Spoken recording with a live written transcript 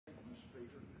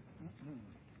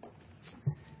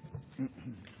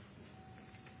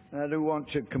I do want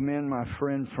to commend my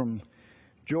friend from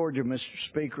Georgia, Mr.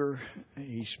 Speaker.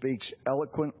 He speaks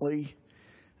eloquently.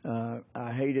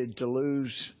 I hated to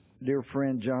lose dear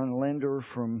friend John Linder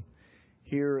from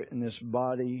here in this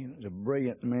body. He's a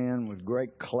brilliant man with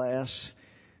great class.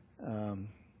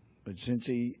 But since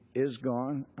he is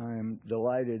gone, I am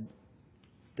delighted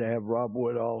to have Rob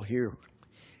Woodall here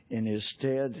in his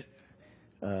stead.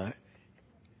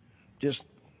 Just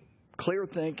clear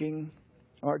thinking,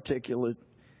 articulate,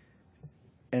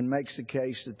 and makes the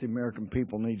case that the American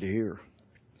people need to hear.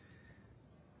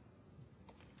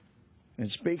 And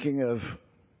speaking of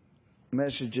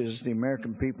messages the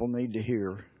American people need to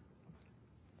hear,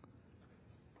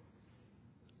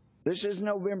 this is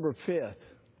November 5th,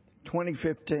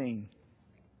 2015.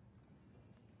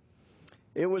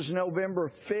 It was November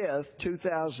 5th,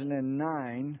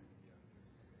 2009,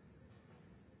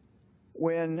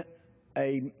 when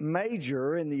a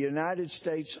major in the United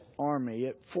States Army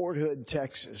at Fort Hood,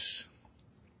 Texas,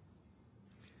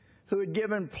 who had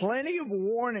given plenty of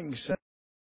warning signs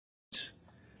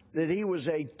that he was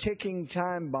a ticking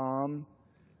time bomb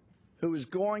who was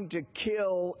going to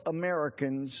kill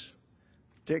Americans,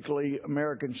 particularly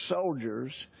American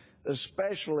soldiers,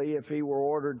 especially if he were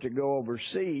ordered to go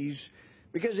overseas,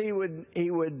 because he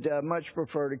would much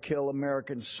prefer to kill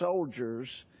American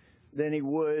soldiers than he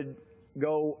would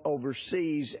go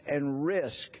overseas and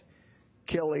risk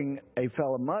killing a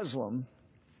fellow Muslim.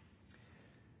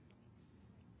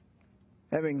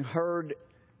 Having heard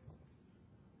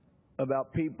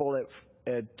about people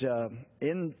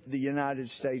in the United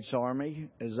States Army,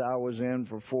 as I was in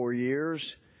for 4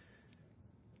 years,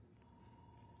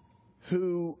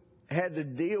 who had to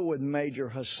deal with Major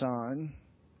Hassan,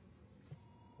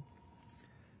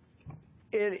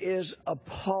 it is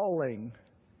appalling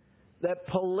that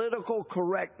political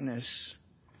correctness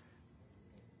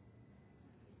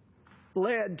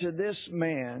led to this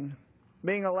man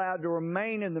being allowed to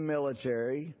remain in the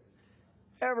military,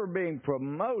 ever being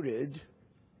promoted,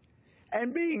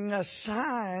 and being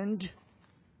assigned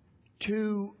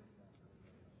to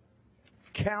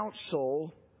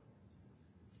counsel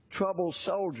troubled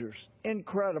soldiers.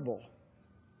 Incredible.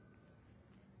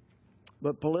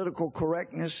 But political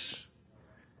correctness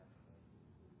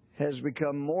has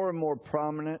become more and more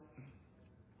prominent.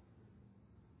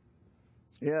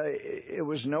 Yeah, it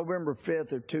was November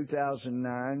 5th of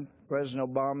 2009.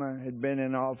 President Obama had been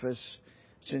in office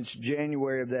since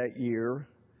January of that year.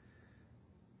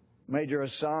 Major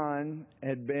Hassan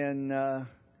had been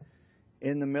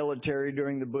in the military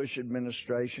during the Bush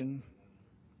administration.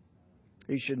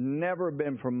 He should never have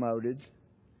been promoted.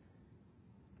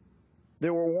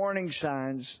 There were warning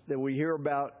signs that we hear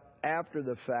about after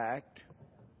the fact,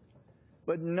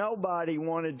 but nobody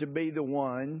wanted to be the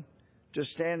one to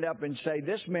stand up and say,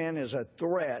 this man is a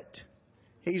threat.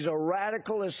 He's a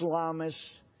radical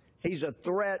Islamist. He's a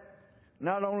threat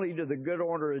not only to the good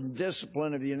order and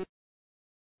discipline of the United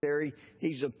States,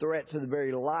 he's a threat to the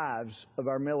very lives of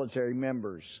our military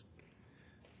members.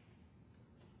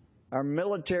 Our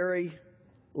military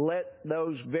let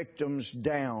those victims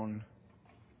down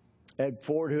at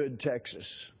Fort Hood,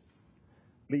 Texas,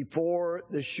 before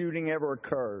the shooting ever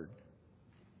occurred.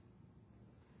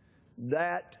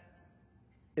 That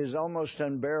is almost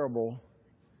unbearable,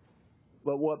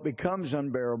 but what becomes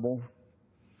unbearable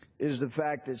is the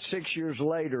fact that 6 years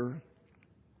later,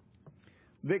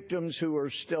 victims who are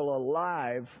still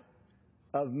alive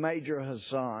of Major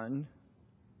Hassan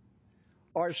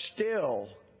are still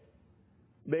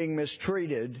being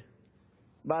mistreated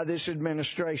by this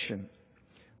administration.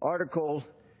 Article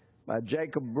by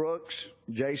Jacob Brooks,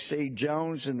 J.C.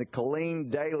 Jones in the Killeen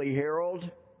Daily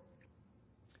Herald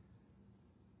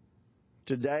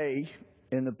today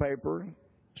in the paper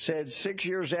said 6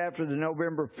 years after the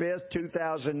November 5th,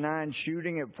 2009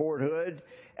 shooting at Fort Hood,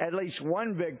 at least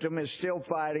one victim is still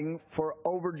fighting for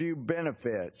overdue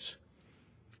benefits.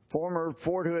 Former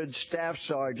Fort Hood Staff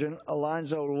Sergeant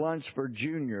Alonzo Lunsford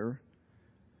Jr.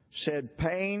 said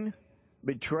pain,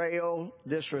 betrayal,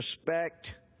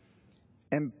 disrespect,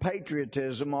 and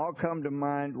patriotism all come to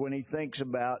mind when he thinks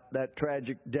about that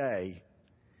tragic day.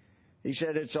 He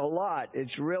said, it's a lot.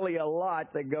 It's really a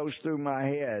lot that goes through my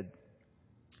head.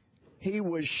 He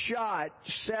was shot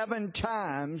 7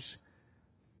 times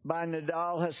by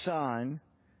Nidal Hassan,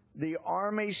 the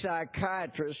Army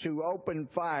psychiatrist who opened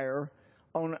fire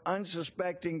on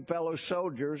unsuspecting fellow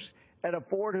soldiers at a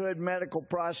Fort Hood medical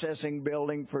processing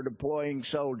building for deploying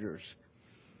soldiers.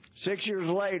 6 years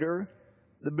later,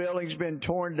 the building's been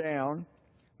torn down.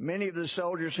 Many of the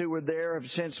soldiers who were there have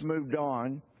since moved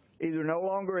on, either no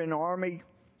longer in Army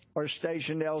are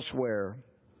stationed elsewhere.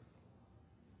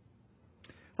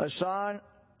 Hassan,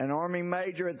 an Army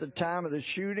major at the time of the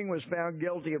shooting, was found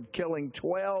guilty of killing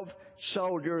 12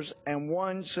 soldiers and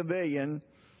 1 civilian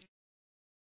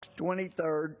on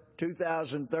 23rd,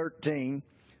 2013,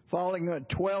 following a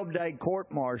 12-day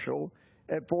court-martial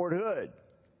at Fort Hood.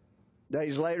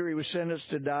 Days later, he was sentenced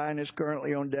to die and is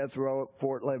currently on death row at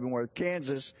Fort Leavenworth,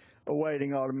 Kansas,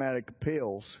 awaiting automatic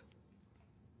appeals.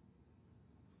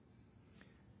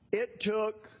 It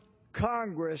took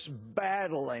Congress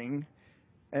battling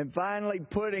and finally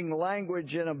putting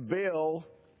language in a bill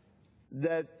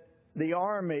that the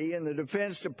Army and the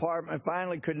Defense Department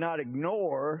finally could not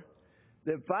ignore,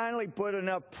 that finally put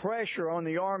enough pressure on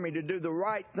the Army to do the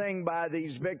right thing by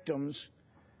these victims.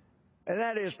 And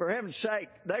that is, for heaven's sake,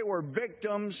 they were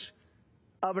victims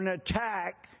of an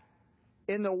attack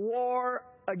in the war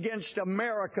against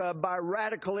America by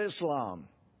radical Islam.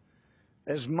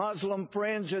 As Muslim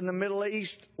friends in the Middle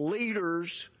East,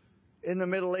 leaders in the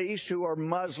Middle East who are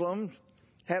Muslims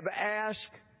have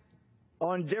asked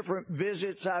on different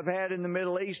visits I've had in the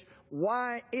Middle East,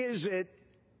 why is it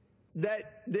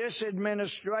that this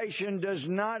administration does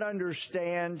not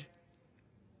understand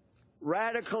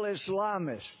radical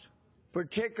Islamists,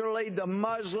 particularly the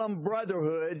Muslim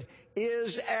Brotherhood,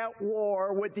 is at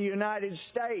war with the United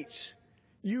States?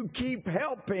 You keep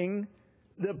helping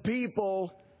the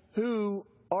people who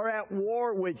are at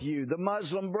war with you, the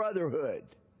Muslim Brotherhood.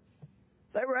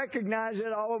 They recognize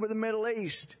it all over the Middle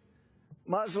East.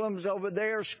 Muslims over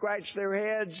there scratch their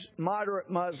heads, moderate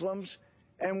Muslims,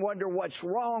 and wonder what's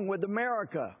wrong with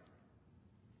America.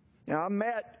 Now, I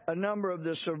met a number of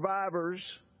the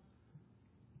survivors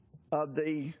of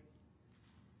the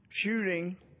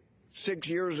shooting 6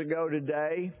 years ago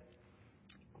today,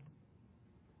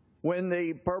 when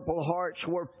the Purple Hearts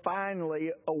were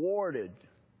finally awarded.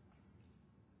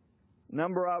 A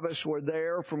number of us were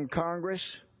there from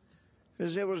Congress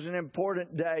because it was an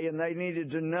important day and they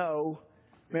needed to know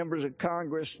members of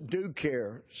Congress do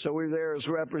care. So we're there as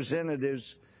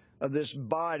representatives of this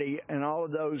body and all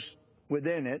of those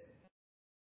within it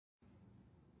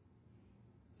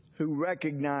who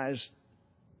recognize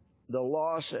the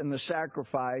loss and the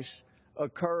sacrifice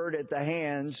occurred at the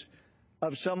hands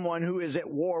of someone who is at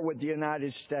war with the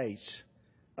United States,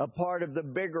 a part of the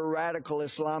bigger radical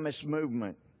Islamist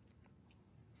movement.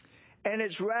 And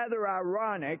it's rather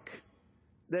ironic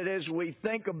that as we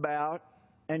think about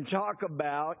and talk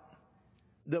about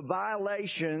the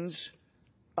violations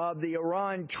of the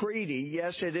Iran treaty,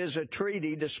 yes, it is a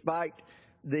treaty despite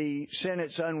the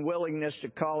Senate's unwillingness to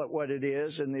call it what it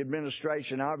is, and the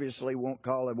administration obviously won't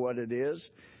call it what it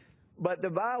is, but the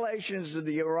violations of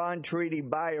the Iran treaty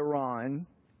by Iran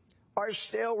are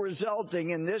still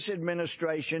resulting in this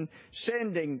administration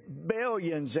sending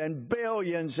billions and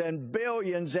billions and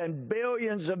billions and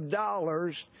billions of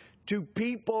dollars to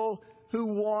people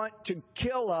who want to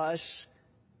kill us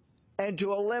and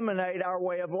to eliminate our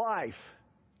way of life.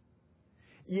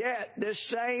 Yet this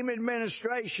same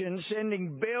administration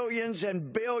sending billions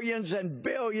and billions and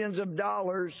billions of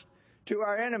dollars to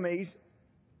our enemies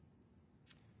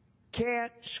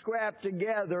can't scrap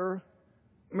together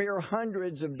mere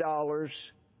hundreds of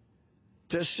dollars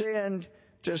to send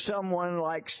to someone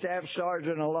like Staff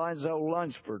Sergeant Alonzo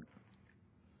Lunsford.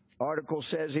 Article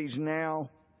says he's now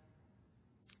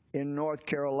in North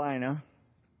Carolina.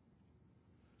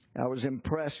 I was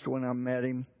impressed when I met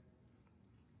him.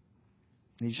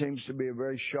 He seems to be a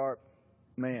very sharp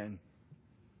man,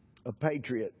 a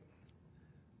patriot,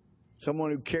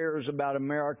 someone who cares about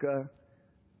America.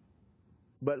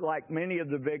 But like many of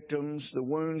the victims, the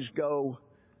wounds go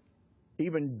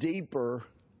even deeper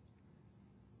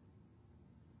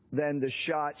than the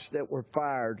shots that were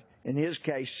fired. In his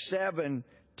case, 7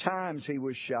 times he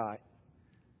was shot.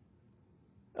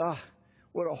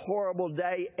 What a horrible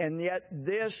day. And yet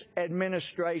this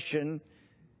administration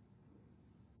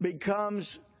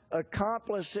becomes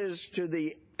accomplices to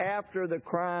the after the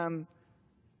crime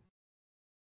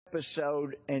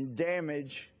episode and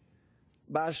damage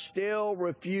by still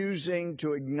refusing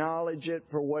to acknowledge it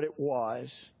for what it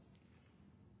was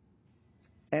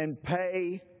and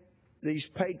pay these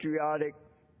patriotic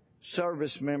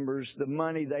service members the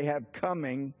money they have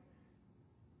coming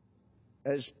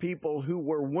as people who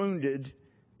were wounded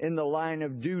in the line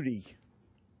of duty.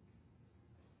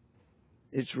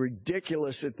 It's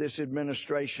ridiculous that this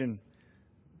administration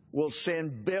will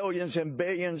send billions and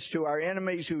billions to our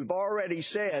enemies who've already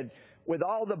said, with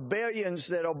all the billions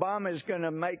that Obama is going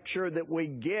to make sure that we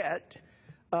get,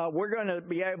 we're going to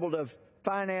be able to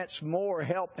finance more,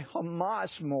 help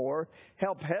Hamas more,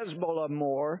 help Hezbollah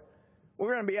more.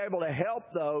 We're going to be able to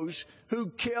help those who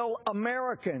kill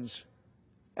Americans.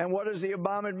 And what does the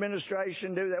Obama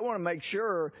administration do? They want to make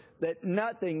sure that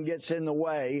nothing gets in the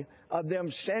way of them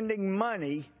sending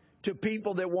money to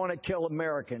people that want to kill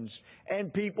Americans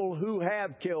and people who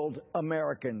have killed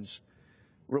Americans.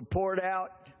 Report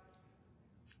out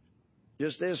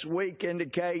just this week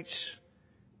indicates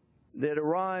that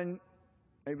Iran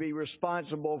may be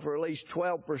responsible for at least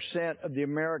 12% of the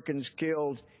Americans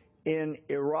killed in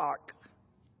Iraq.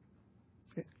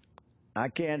 I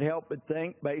can't help but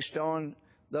think, based on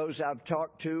those I've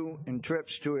talked to in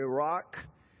trips to Iraq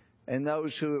and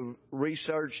those who have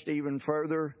researched even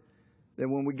further, that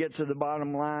when we get to the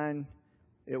bottom line,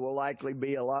 it will likely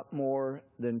be a lot more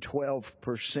than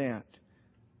 12%.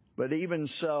 But even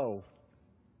so,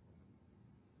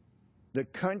 the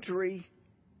country,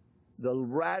 the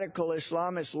radical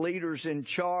Islamist leaders in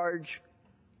charge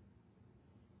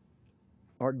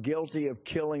are guilty of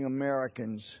killing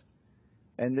Americans,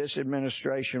 and this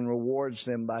administration rewards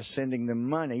them by sending them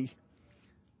money,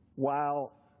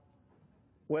 while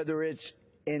whether it's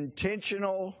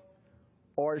intentional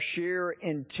or sheer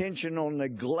intentional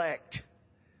neglect,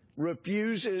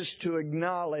 refuses to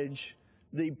acknowledge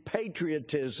the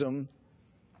patriotism,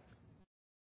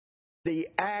 the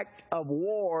act of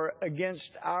war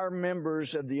against our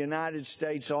members of the United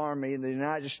States Army and the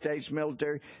United States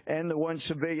military and the one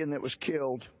civilian that was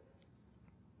killed.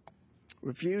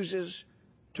 Refuses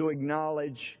to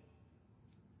acknowledge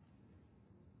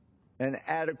and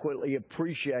adequately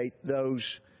appreciate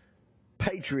those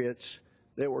patriots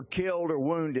that were killed or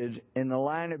wounded in the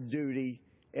line of duty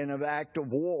in an act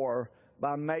of war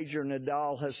by Major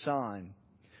Nidal Hasan.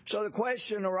 So the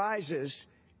question arises,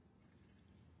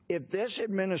 if this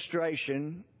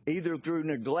administration, either through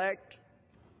neglect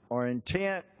or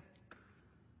intent,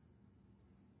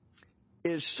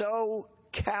 is so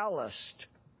calloused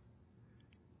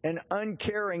and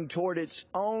uncaring toward its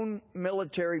own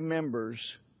military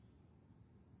members,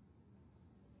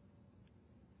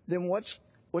 then what's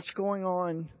going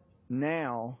on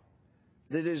now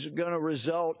that is going to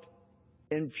result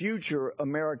in future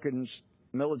Americans,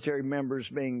 military members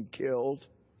being killed?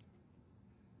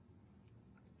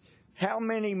 How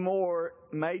many more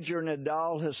Major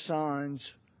Nidal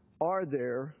Hassans are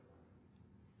there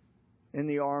in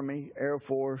the Army, Air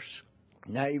Force,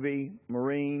 Navy,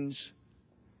 Marines?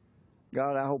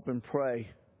 God, I hope and pray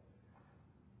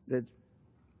that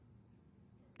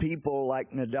people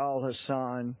like Nidal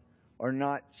Hasan are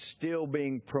not still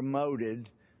being promoted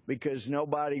because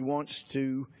nobody wants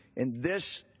to, in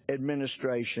this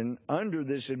administration, under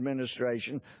this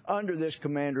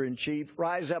commander-in-chief,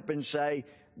 rise up and say,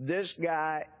 this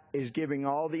guy is giving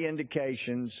all the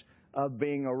indications of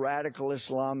being a radical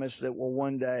Islamist that will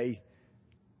one day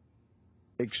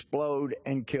explode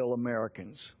and kill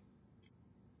Americans.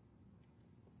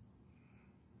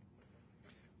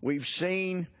 We've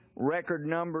seen record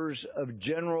numbers of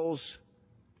generals,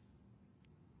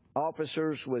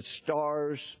 officers with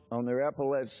stars on their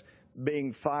epaulets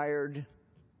being fired.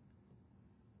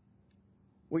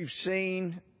 We've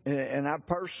seen, and I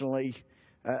personally,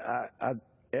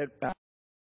 Edward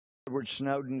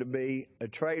Snowden to be a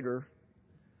traitor,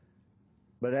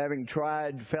 but having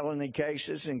tried felony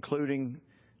cases, including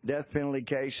death penalty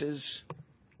cases,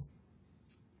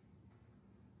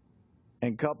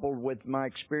 and coupled with my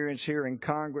experience here in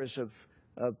Congress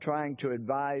of trying to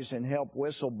advise and help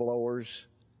whistleblowers,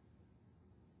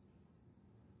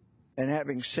 and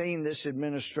having seen this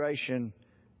administration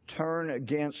turn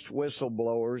against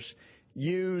whistleblowers,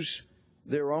 use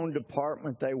their own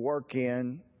department they work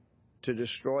in to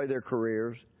destroy their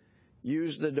careers,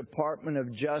 use the Department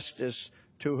of Justice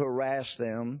to harass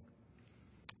them,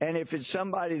 and if it's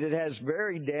somebody that has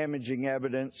very damaging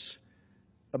evidence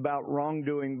about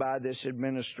wrongdoing by this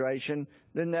administration,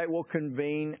 then they will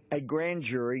convene a grand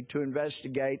jury to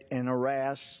investigate and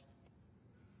harass.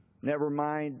 Never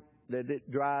mind that it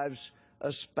drives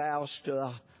a spouse to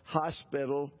a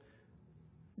hospital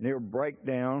near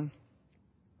breakdown.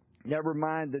 Never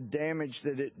mind the damage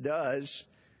that it does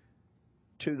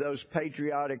to those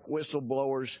patriotic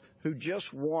whistleblowers who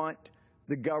just want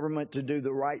the government to do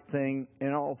the right thing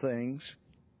in all things.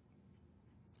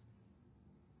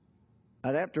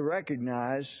 I'd have to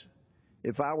recognize,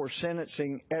 if I were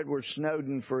sentencing Edward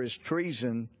Snowden for his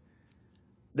treason,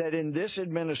 that in this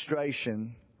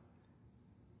administration,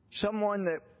 someone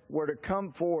that were to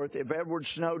come forth, if Edward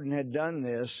Snowden had done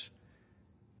this,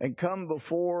 and come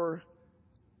before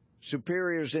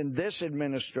superiors in this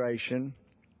administration,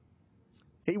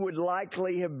 he would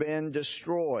likely have been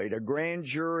destroyed. A grand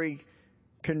jury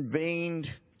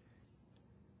convened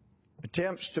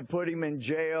attempts to put him in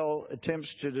jail,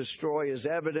 attempts to destroy his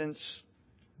evidence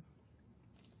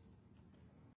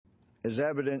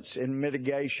in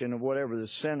mitigation of whatever the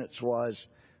sentence was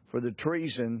for the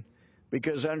treason,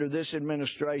 because under this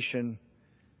administration,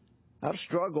 I've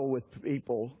struggled with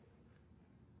people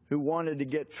who wanted to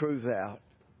get truth out.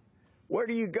 Where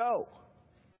do you go?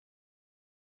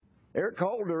 Eric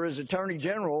Holder, as Attorney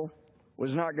General,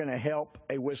 was not going to help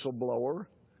a whistleblower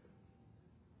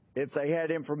if they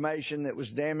had information that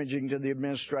was damaging to the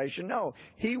administration. No,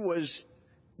 he was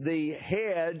the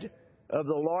head of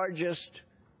the largest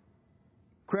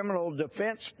criminal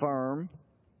defense firm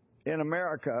in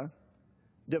America,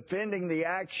 defending the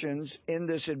actions in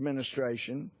this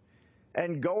administration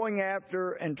and going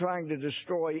after and trying to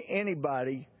destroy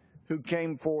anybody who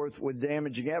came forth with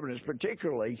damaging evidence,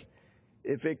 particularly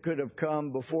if it could have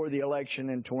come before the election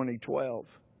in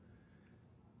 2012.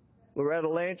 Loretta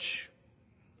Lynch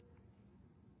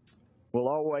will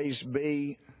always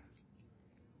be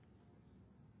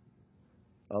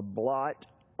a blot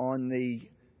on the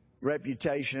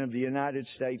reputation of the United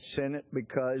States Senate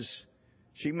because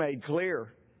she made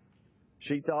clear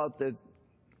she thought that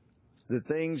the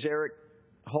things Eric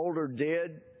Holder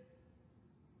did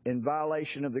in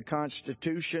violation of the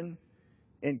Constitution,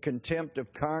 in contempt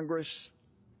of Congress,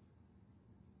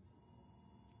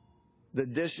 the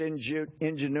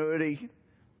disingenuity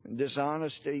and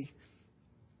dishonesty,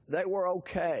 they were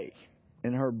okay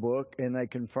in her book, and they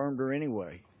confirmed her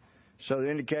anyway. So the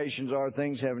indications are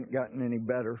things haven't gotten any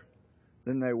better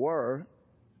than they were.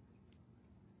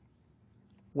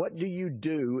 What do you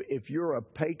do if you're a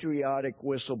patriotic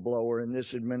whistleblower in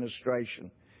this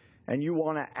administration and you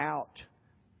want to out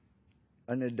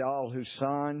a Nidal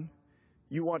Hussain?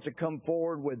 You want to come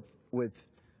forward with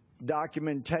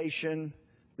documentation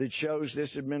that shows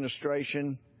this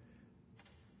administration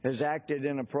has acted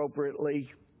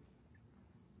inappropriately?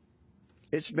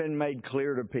 It's been made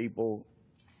clear to people,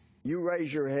 you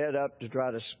raise your head up to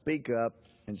try to speak up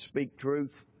and speak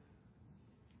truth,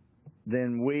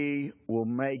 then we will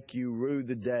make you rue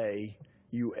the day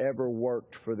you ever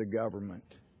worked for the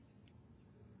government.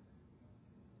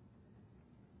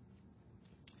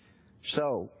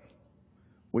 So,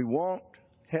 we won't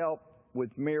help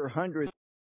with mere hundreds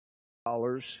of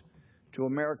dollars to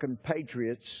American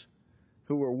patriots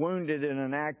who were wounded in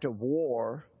an act of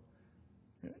war,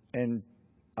 and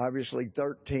obviously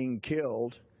 13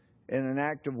 killed in an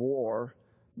act of war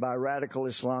by radical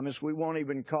Islamists. We won't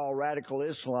even call radical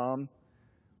Islam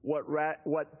what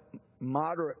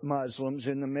moderate Muslims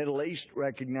in the Middle East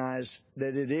recognize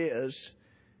that it is.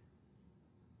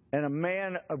 And a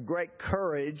man of great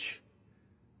courage,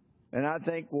 and I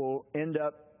think will end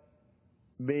up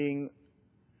being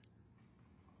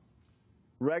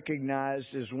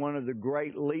recognized as one of the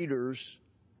great leaders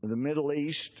of the Middle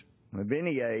East of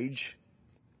any age,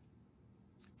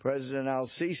 President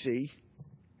al-Sisi,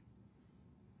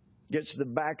 gets the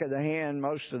back of the hand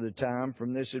most of the time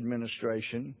from this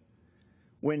administration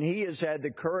when he has had the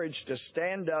courage to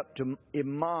stand up to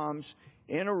imams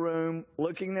in a room,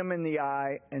 looking them in the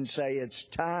eye and say, it's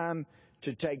time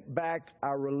to take back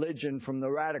our religion from the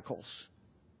radicals.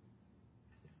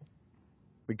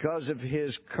 Because of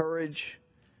his courage,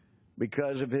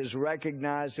 because of his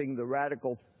recognizing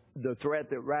the threat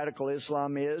that radical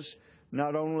Islam is,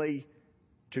 not only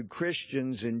to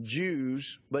Christians and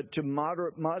Jews, but to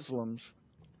moderate Muslims,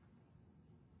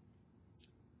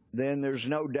 then there's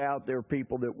no doubt there are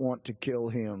people that want to kill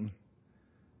him,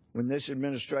 when this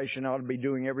administration ought to be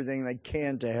doing everything they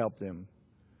can to help them.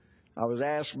 I was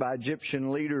asked by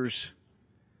Egyptian leaders,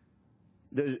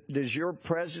 does your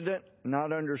president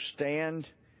not understand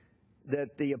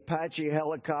that the Apache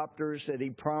helicopters that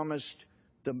he promised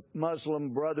the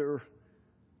Muslim brother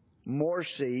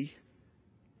Morsi,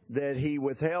 that he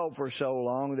withheld for so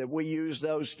long, that we use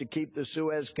those to keep the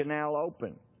Suez Canal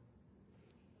open?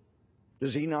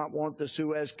 Does he not want the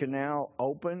Suez Canal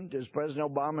open? Does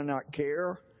President Obama not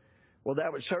care? Well,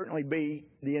 that would certainly be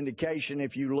the indication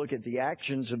if you look at the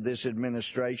actions of this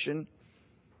administration.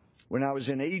 When I was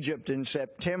in Egypt in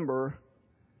September,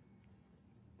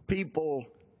 people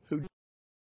who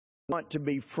want to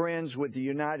be friends with the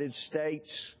United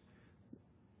States,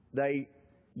 they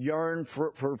yearn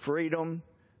for freedom.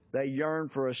 They yearn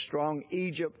for a strong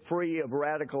Egypt free of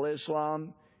radical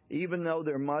Islam. Even though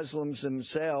they're Muslims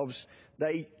themselves,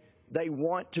 they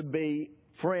want to be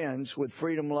friends with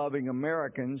freedom-loving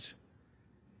Americans.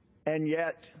 And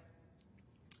yet,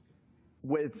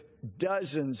 with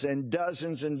dozens and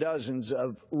dozens and dozens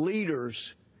of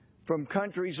leaders from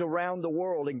countries around the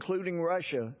world, including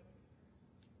Russia,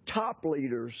 top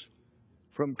leaders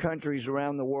from countries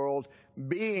around the world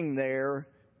being there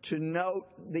to note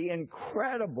the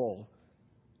incredible,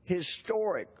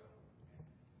 historic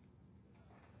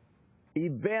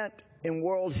event in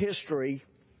world history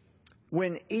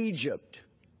when Egypt,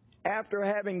 after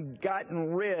having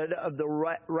gotten rid of the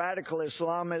radical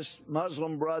Islamist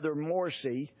Muslim brother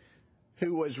Morsi,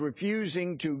 who was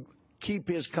refusing to keep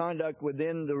his conduct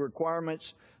within the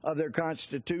requirements of their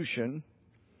constitution,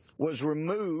 was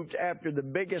removed after the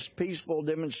biggest peaceful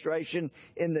demonstration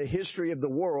in the history of the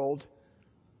world.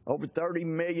 Over 30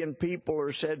 million people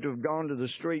are said to have gone to the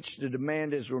streets to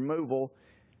demand his removal.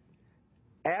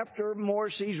 After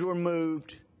Morsi's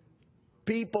removed,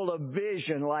 people of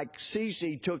vision like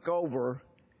Sisi took over,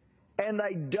 and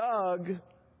they dug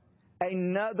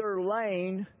another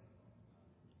lane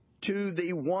to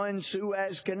the one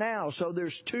Suez Canal. So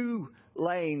there's 2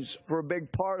 lanes for a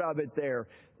big part of it there.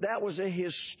 That was a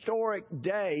historic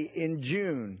day in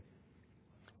June.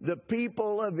 The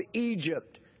people of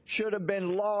Egypt should have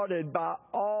been lauded by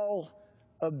all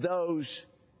of those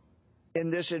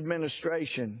in this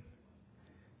administration.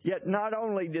 Yet not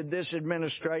only did this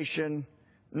administration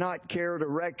not care to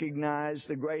recognize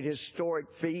the great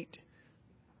historic feat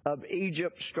of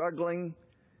Egypt struggling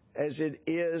as it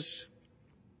is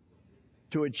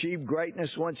to achieve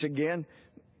greatness once again,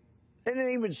 they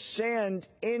didn't even send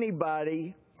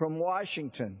anybody from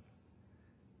Washington.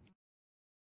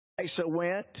 ISA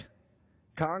went.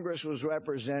 Congress was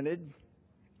represented.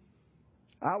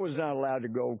 I was not allowed to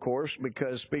go, of course,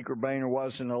 because Speaker Boehner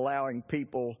wasn't allowing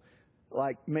people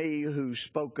like me who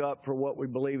spoke up for what we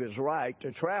believe is right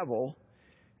to travel.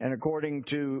 And according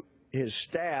to his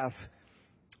staff,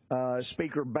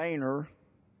 Speaker Boehner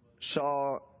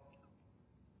saw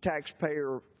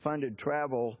taxpayer-funded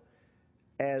travel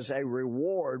as a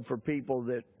reward for people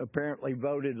that apparently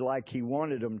voted like he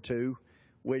wanted them to,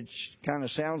 which kind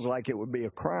of sounds like it would be a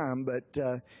crime,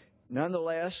 but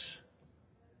nonetheless,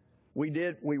 we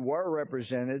were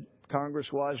represented.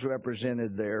 Congress was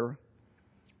represented there,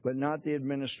 but not the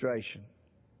administration.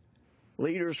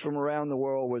 Leaders from around the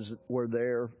world were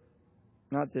there,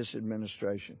 not this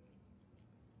administration.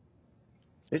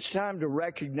 It's time to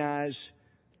recognize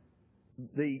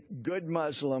the good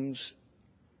Muslims,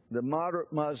 the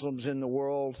moderate Muslims in the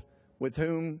world with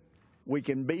whom we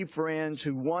can be friends,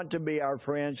 who want to be our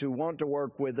friends, who want to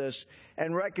work with us,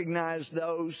 and recognize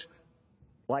those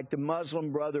like the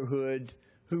Muslim Brotherhood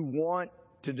who want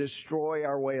to destroy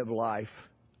our way of life.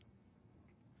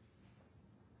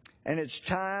 And it's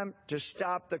time to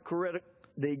stop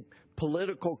the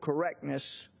political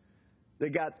correctness that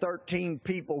got 13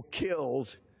 people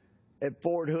killed at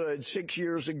Fort Hood 6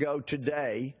 years ago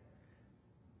today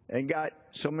and got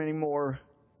so many more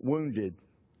wounded.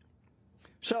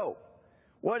 So,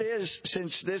 what is,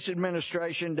 since this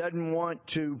administration doesn't want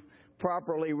to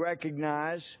properly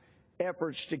recognize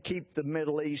efforts to keep the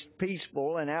Middle East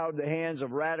peaceful and out of the hands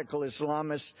of radical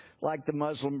Islamists like the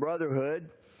Muslim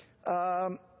Brotherhood,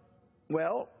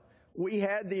 well, we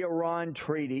had the Iran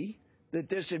treaty that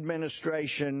this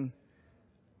administration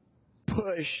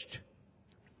pushed,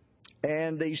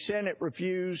 and the Senate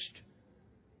refused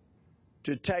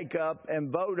to take up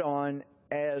and vote on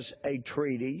as a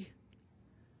treaty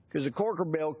because the Corker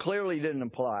bill clearly didn't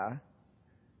apply.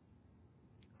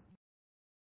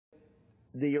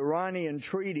 The Iranian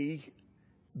treaty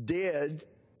did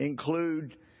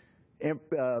include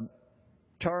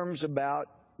terms about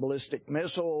ballistic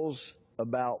missiles,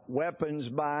 about weapons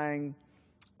buying,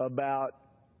 about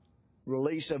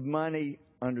release of money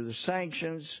under the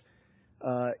sanctions.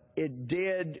 It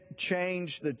did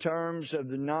change the terms of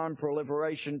the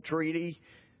Non-Proliferation Treaty.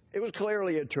 It was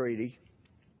clearly a treaty.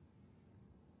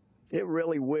 It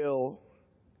really will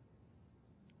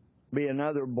be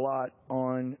another blot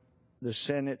on the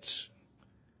Senate's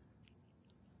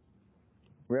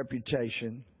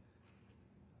reputation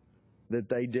that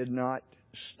they did not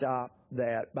stop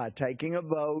that by taking a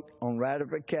vote on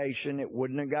ratification. It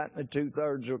wouldn't have gotten the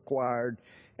 2/3 required,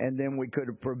 and then we could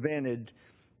have prevented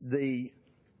the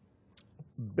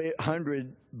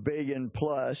 $100 billion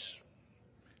plus,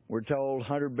 we're told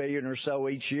 $100 billion or so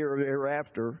each year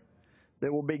thereafter,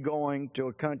 that will be going to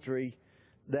a country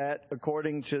that,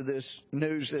 according to this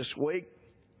news this week,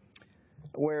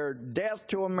 where death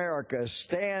to America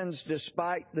stands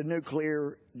despite the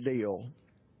nuclear deal.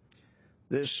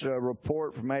 This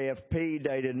report from AFP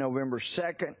dated November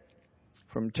 2nd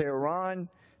from Tehran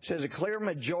says a clear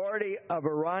majority of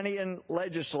Iranian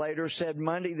legislators said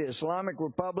Monday the Islamic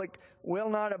Republic will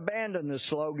not abandon the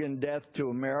slogan "Death to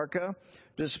America,"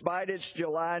 despite its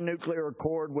July nuclear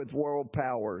accord with world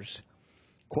powers.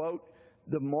 Quote,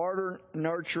 the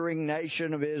martyr-nurturing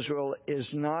nation of Israel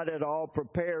is not at all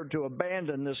prepared to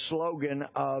abandon the slogan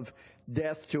of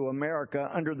death to America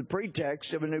under the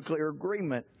pretext of a nuclear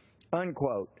agreement,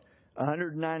 unquote.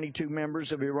 192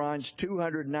 members of Iran's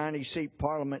 290-seat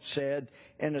parliament said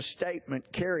in a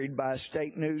statement carried by a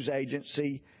state news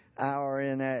agency,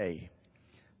 IRNA.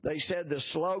 They said the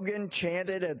slogan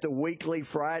chanted at the weekly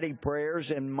Friday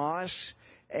prayers in mosques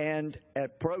and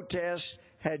at protests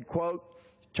had, quote,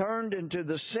 turned into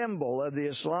the symbol of the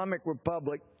Islamic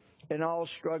Republic in all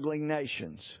struggling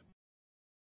nations.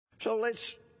 So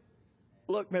let's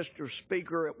look, Mr.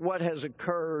 Speaker, at what has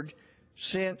occurred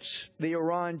since the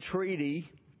Iran treaty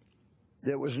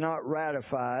that was not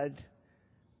ratified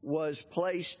was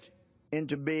placed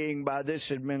into being by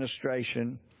this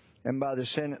administration and by the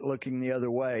Senate looking the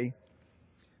other way.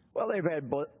 Well, they've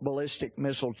had ballistic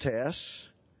missile tests.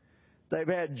 They've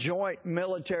had joint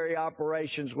military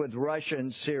operations with Russia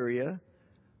and Syria.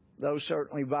 Those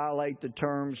certainly violate the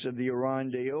terms of the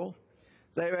Iran deal.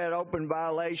 They've had open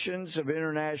violations of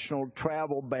international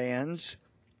travel bans.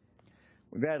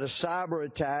 We've had a cyber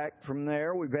attack from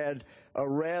there. We've had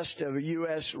arrest of a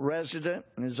U.S. resident,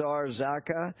 Nizar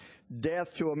Zaka.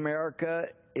 Death to America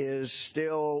is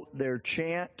still their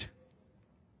chant.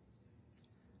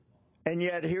 And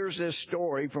yet here's this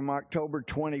story from October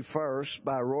 21st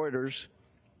by Reuters.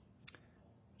 It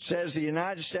says the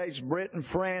United States, Britain,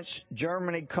 France,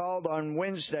 Germany called on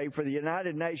Wednesday for the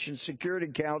United Nations Security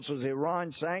Council's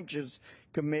Iran Sanctions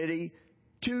Committee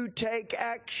to take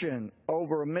action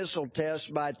over a missile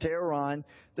test by Tehran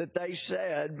that they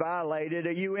said violated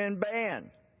a UN ban.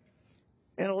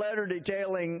 In a letter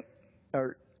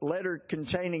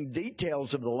containing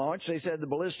details of the launch, they said the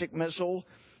ballistic missile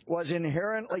was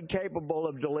inherently capable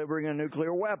of delivering a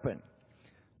nuclear weapon.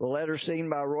 The letter seen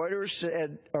by Reuters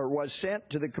was sent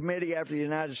to the committee after the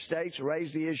United States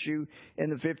raised the issue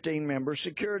in the 15-member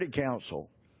Security Council.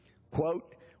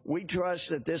 Quote, we trust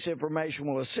that this information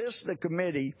will assist the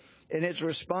committee in its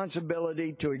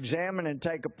responsibility to examine and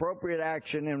take appropriate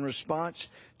action in response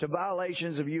to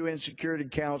violations of UN Security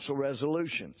Council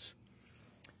resolutions.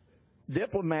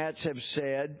 Diplomats have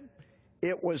said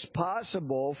it was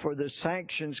possible for the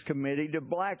Sanctions Committee to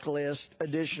blacklist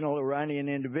additional Iranian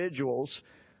individuals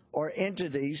or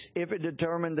entities if it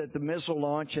determined that the missile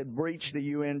launch had breached the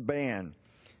UN ban.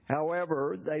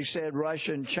 However, they said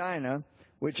Russia and China,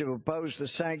 which have opposed the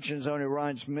sanctions on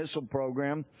Iran's missile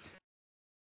program,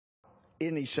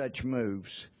 any such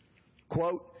moves.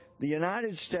 Quote, the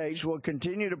United States will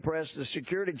continue to press the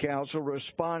Security Council to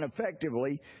respond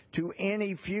effectively to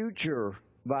any future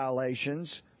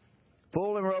violations.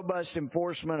 Full and robust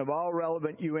enforcement of all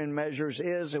relevant UN measures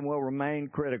is and will remain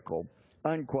critical,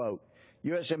 unquote.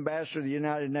 U.S. Ambassador to the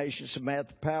United Nations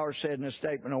Samantha Power said in a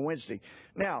statement on Wednesday.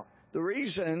 Now, the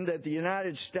reason that the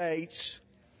United States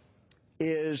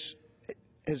has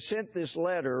sent this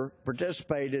letter,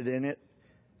 participated in it,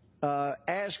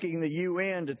 asking the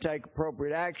UN to take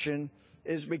appropriate action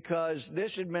is because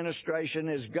this administration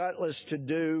is gutless to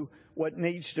do what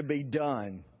needs to be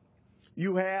done.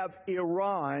 You have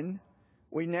Iran.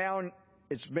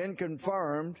 It's been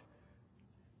confirmed,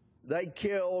 they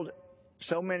killed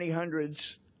so many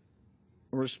hundreds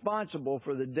responsible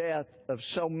for the death of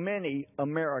so many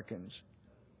Americans.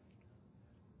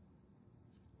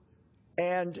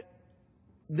 And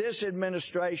this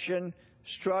administration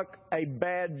struck a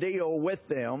bad deal with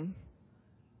them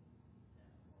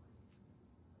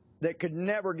that could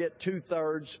never get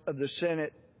 2/3 of the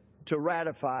Senate to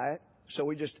ratify it. So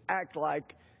we just act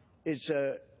like it's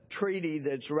a treaty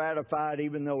that's ratified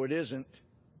even though it isn't.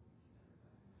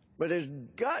 But it's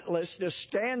gutless to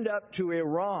stand up to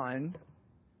Iran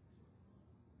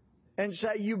and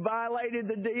say, you violated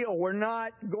the deal. We're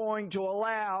not going to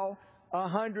allow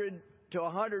 $100 to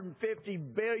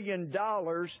 $150 billion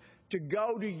to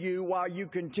go to you while you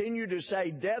continue to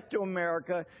say death to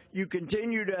America, you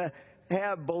continue to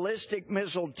have ballistic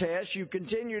missile tests, you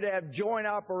continue to have joint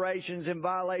operations in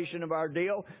violation of our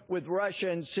deal with Russia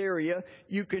and Syria,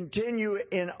 you continue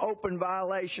in open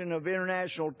violation of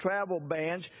international travel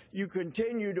bans, you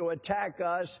continue to attack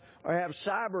us or have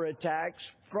cyber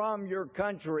attacks from your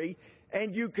country,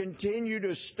 and you continue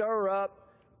to stir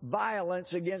up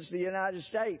violence against the United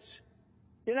States.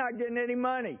 You're not getting any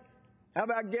money. How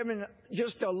about giving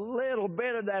just a little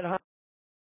bit of that $100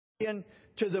 billion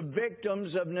to the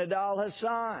victims of Nidal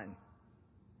Hassan?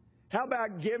 How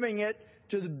about giving it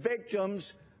to the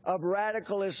victims of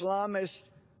radical Islamist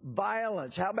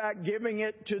violence? How about giving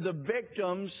it to the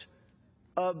victims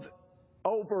of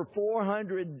over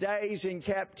 400 days in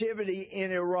captivity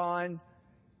in Iran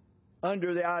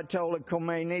under the Ayatollah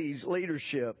Khomeini's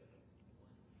leadership?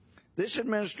 This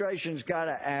administration's got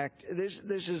to act.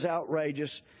 This is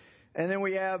outrageous. And then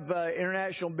we have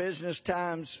International Business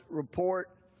Times report.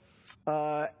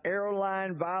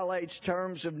 Airline violates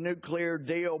terms of nuclear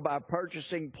deal by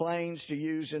purchasing planes to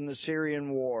use in the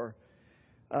Syrian war.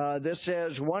 This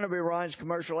says one of Iran's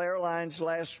commercial airlines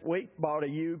last week bought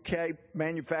a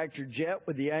UK-manufactured jet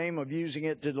with the aim of using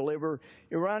it to deliver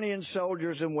Iranian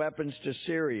soldiers and weapons to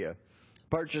Syria.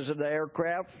 Purchase of the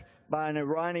aircraft by an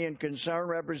Iranian concern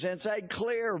represents a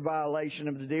clear violation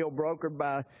of the deal brokered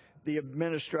by the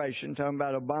administration, talking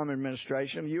about Obama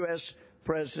administration, U.S.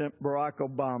 President Barack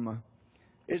Obama.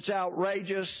 It's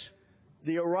outrageous.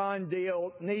 The Iran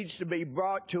deal needs to be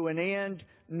brought to an end.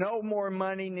 No more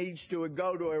money needs to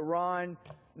go to Iran.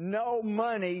 No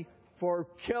money for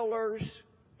killers,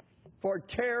 for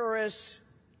terrorists,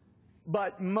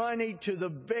 but money to the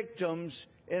victims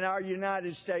in our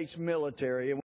United States military.